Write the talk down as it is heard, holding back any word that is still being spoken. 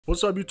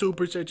What's up, YouTube?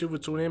 Appreciate you for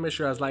tuning in. Make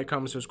sure you guys like,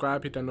 comment,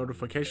 subscribe, hit that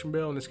notification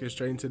bell, and let's get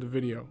straight into the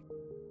video.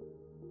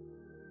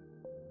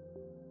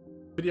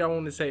 I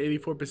want to say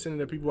 84% of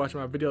the people watching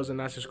my videos are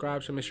not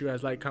subscribed, so make sure you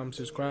guys like, comment,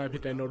 subscribe,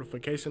 hit that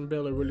notification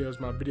bell. It really helps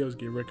my videos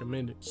get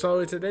recommended. So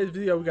in today's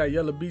video, we got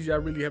Yella Beezy. I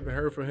really haven't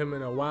heard from him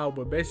in a while,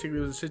 but basically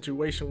it was a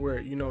situation where,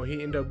 you know,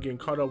 he ended up getting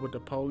caught up with the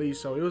police.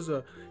 So it was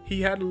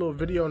he had a little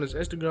video on his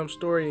Instagram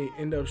story and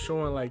ended up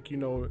showing, like, you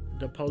know,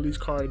 the police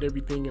car and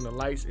everything and the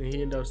lights, and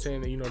he ended up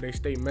saying that, you know, they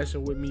stay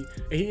messing with me,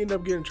 and he ended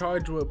up getting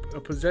charged with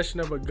a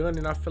possession of a gun.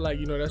 And I feel like,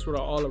 you know, that's what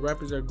all the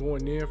rappers are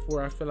going in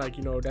for. I feel like,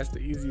 you know, that's the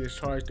easiest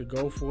charge to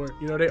go for.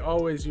 You know, they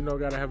always, you know,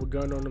 gotta have a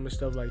gun on them and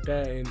stuff like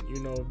that, and,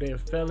 you know, if they're a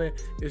felon,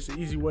 it's an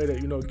easy way to,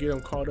 you know, get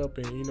them caught up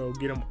and, you know,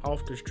 get them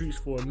off the streets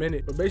for a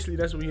minute. But basically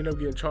that's what he ended up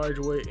getting charged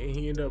with, and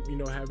he ended up, you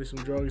know, having some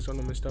drugs on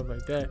him and stuff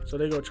like that, so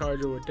they go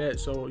charge her with that.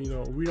 So, you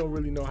know, we don't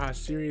really know how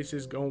serious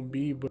it's gonna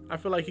be, but I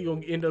feel like he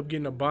gonna end up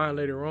getting a bond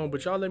later on.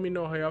 But y'all let me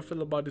know how y'all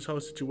feel about this whole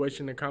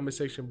situation in the comment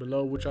section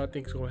below. What y'all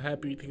think is gonna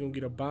happen? You think he's gonna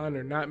get a bond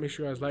or not? Make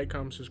sure you guys like,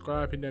 comment,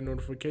 subscribe, hit that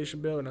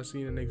notification bell, and I'll see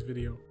you in the next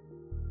video.